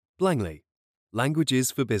Langley,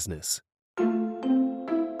 Languages for Business.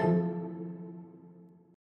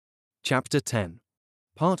 Chapter 10,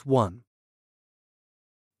 Part 1.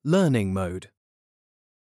 Learning Mode.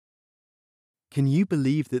 Can you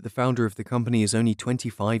believe that the founder of the company is only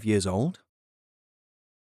 25 years old?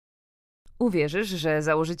 Uwierzysz, że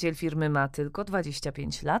założyciel firmy ma tylko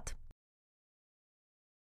 25 lat?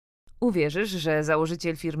 Uwierzysz, że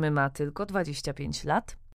założyciel firmy ma tylko 25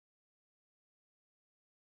 lat?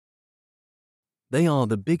 They are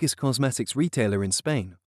the biggest cosmetics retailer in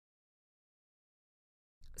Spain.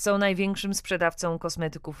 Są największym sprzedawcą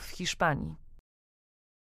kosmetyków w Hiszpanii.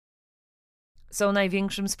 Są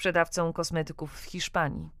największym sprzedawcą kosmetyków w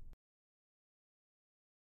Hiszpanii.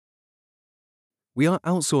 We are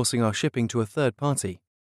outsourcing our shipping to a third party.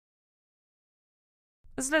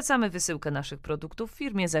 Zlecamy wysyłkę naszych produktów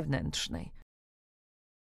firmie zewnętrznej.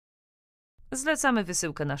 Zlecamy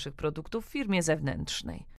wysyłkę naszych produktów firmie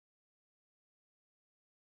zewnętrznej.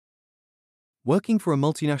 Working for a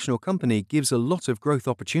multinational company gives a lot of growth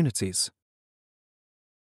opportunities.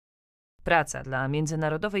 Praca dla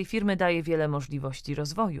międzynarodowej firmy daje wiele możliwości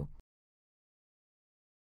rozwoju.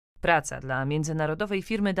 Praca dla międzynarodowej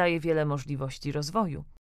firmy daje wiele możliwości rozwoju.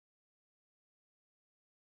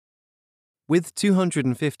 With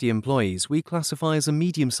 250 employees, we classify as a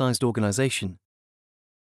medium-sized organization.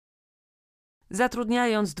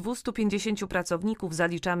 Zatrudniając 250 pracowników,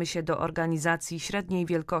 zaliczamy się do organizacji średniej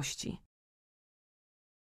wielkości.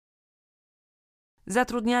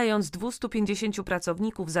 Zatrudniając 250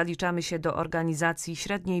 pracowników, zaliczamy się do organizacji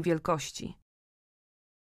średniej wielkości.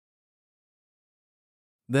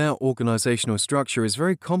 Their organizational structure is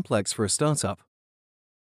very complex for a startup.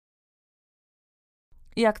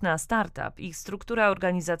 Jak na startup, ich struktura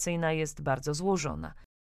organizacyjna jest bardzo złożona.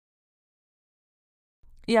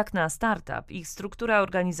 Jak na startup, ich struktura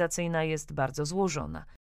organizacyjna jest bardzo złożona.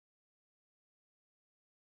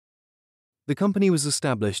 The company was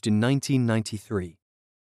established in 1993.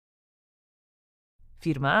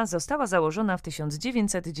 Firma została założona w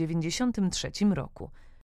 1993 roku.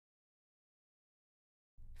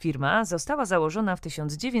 Firma została założona w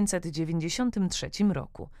 1993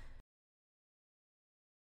 roku.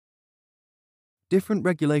 Different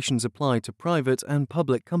regulations apply to private and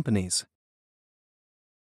public companies.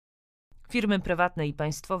 Firmy prywatne i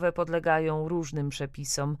państwowe podlegają różnym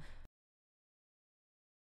przepisom.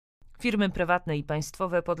 Firmy prywatne i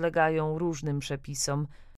państwowe podlegają różnym przepisom.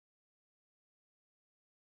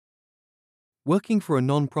 Working for a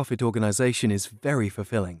non-profit organization is very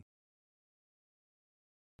fulfilling.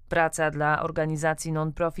 Praca dla organizacji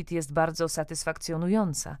non-profit jest bardzo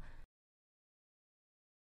satysfakcjonująca.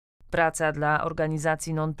 Praca dla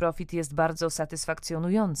organizacji non-profit jest bardzo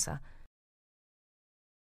satysfakcjonująca.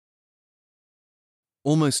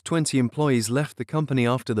 Almost 20 employees left the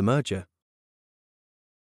company after the merger.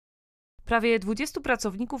 Prawie 20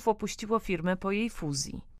 pracowników opuściło firmę po jej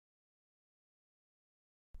fuzji.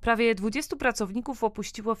 Prawie 20 pracowników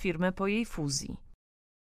opuściło firmę po jej fuzji.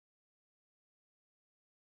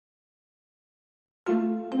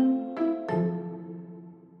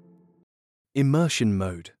 Immersion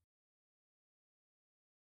mode.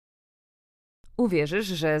 Uwierzysz,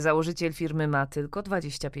 że założyciel firmy ma tylko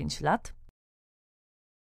 25 lat?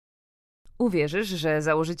 Uwierzysz, że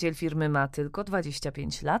założyciel firmy ma tylko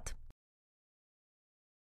 25 lat?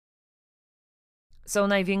 Są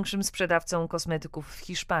największym sprzedawcą kosmetyków w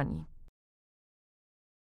Hiszpanii.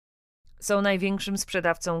 Są największym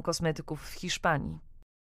sprzedawcą kosmetyków w Hiszpanii.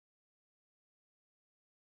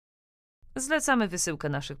 Zlecamy wysyłkę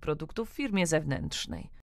naszych produktów firmie zewnętrznej.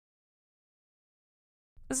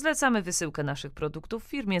 Zlecamy wysyłkę naszych produktów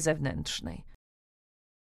firmie zewnętrznej.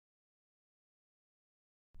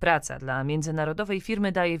 Praca dla międzynarodowej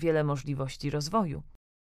firmy daje wiele możliwości rozwoju.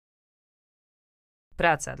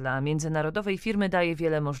 Praca dla międzynarodowej firmy daje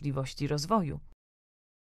wiele możliwości rozwoju.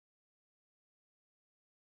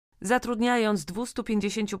 Zatrudniając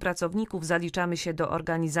 250 pracowników, zaliczamy się do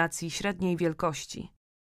organizacji średniej wielkości.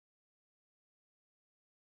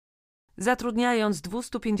 Zatrudniając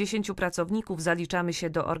 250 pracowników, zaliczamy się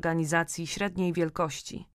do organizacji średniej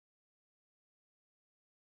wielkości.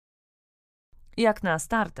 Jak na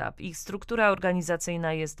startup, ich struktura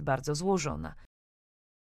organizacyjna jest bardzo złożona.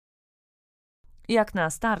 Jak na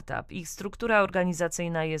startup, ich struktura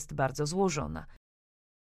organizacyjna jest bardzo złożona.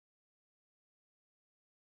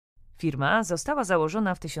 Firma została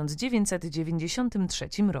założona w 1993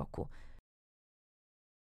 roku.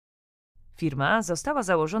 Firma została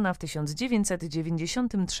założona w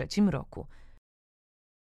 1993 roku.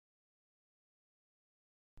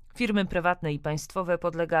 Firmy prywatne i państwowe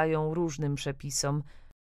podlegają różnym przepisom.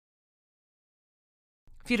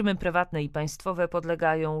 Firmy prywatne i państwowe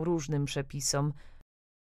podlegają różnym przepisom.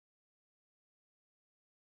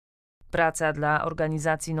 Praca dla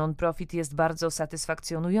organizacji non-profit jest bardzo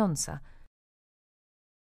satysfakcjonująca.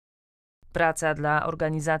 Praca dla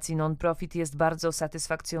organizacji non-profit jest bardzo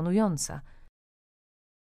satysfakcjonująca.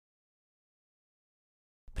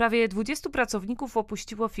 Prawie 20 pracowników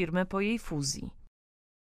opuściło firmę po jej fuzji.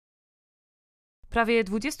 Prawie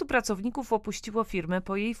 20 pracowników opuściło firmę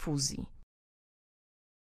po jej fuzji.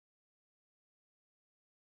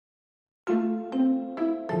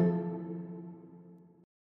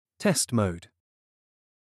 Test mode.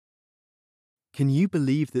 Can you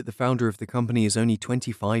believe that the founder of the company is only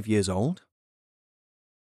 25 years old?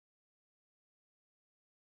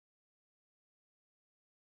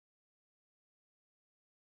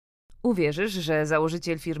 Uwierzysz, że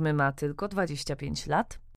założyciel firmy ma tylko 25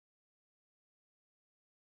 lat?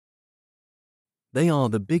 They are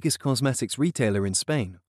the biggest cosmetics retailer in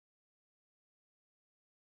Spain.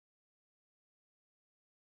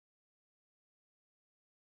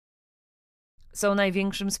 Są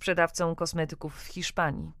największym sprzedawcą kosmetyków w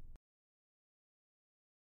Hiszpanii.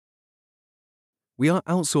 We are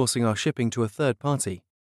outsourcing our shipping to a third party.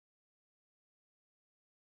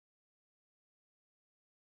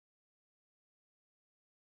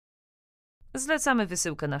 Zlecamy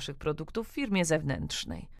wysyłkę naszych produktów firmie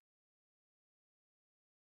zewnętrznej.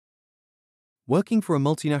 Working for a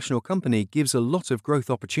multinational company gives a lot of growth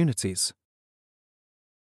opportunities.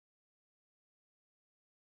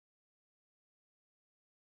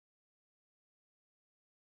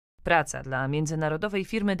 Praca dla międzynarodowej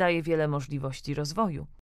firmy daje wiele możliwości rozwoju.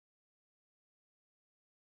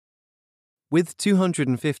 With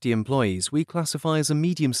 250 employees, we classify as a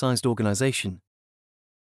medium-sized organization.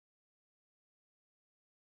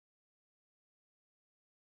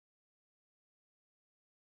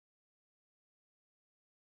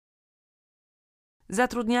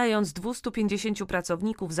 Zatrudniając 250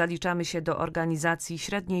 pracowników, zaliczamy się do organizacji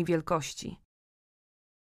średniej wielkości.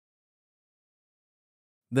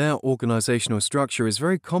 Their organizational structure is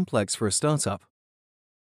very complex for a startup.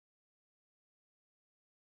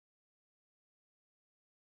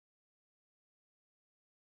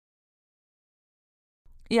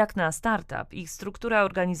 Jak na startup, ich struktura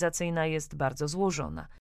organizacyjna jest bardzo złożona.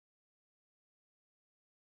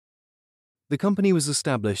 The company was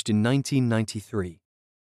established in 1993.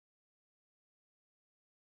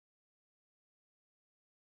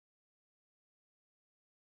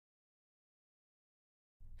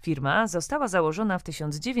 Firma została założona w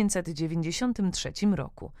 1993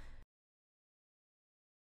 roku.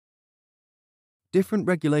 Different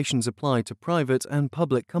regulations apply to private and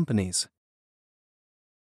public companies.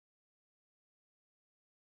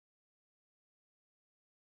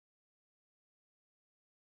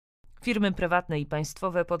 Firmy prywatne i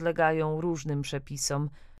państwowe podlegają różnym przepisom.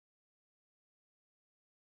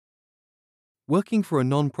 Working for a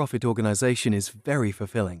non-profit organization is very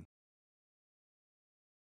fulfilling.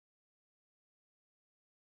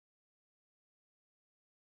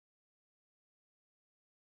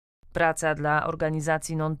 Praca dla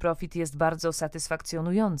organizacji non-profit jest bardzo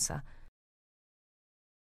satysfakcjonująca.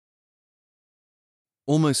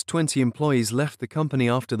 Almost 20 employees left the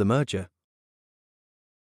company after the merger.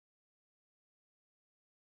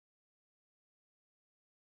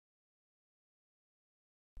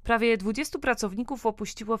 Prawie 20 pracowników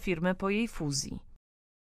opuściło firmę po jej fuzji.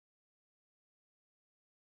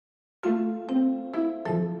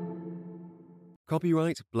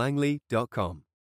 Copyright Blangley.com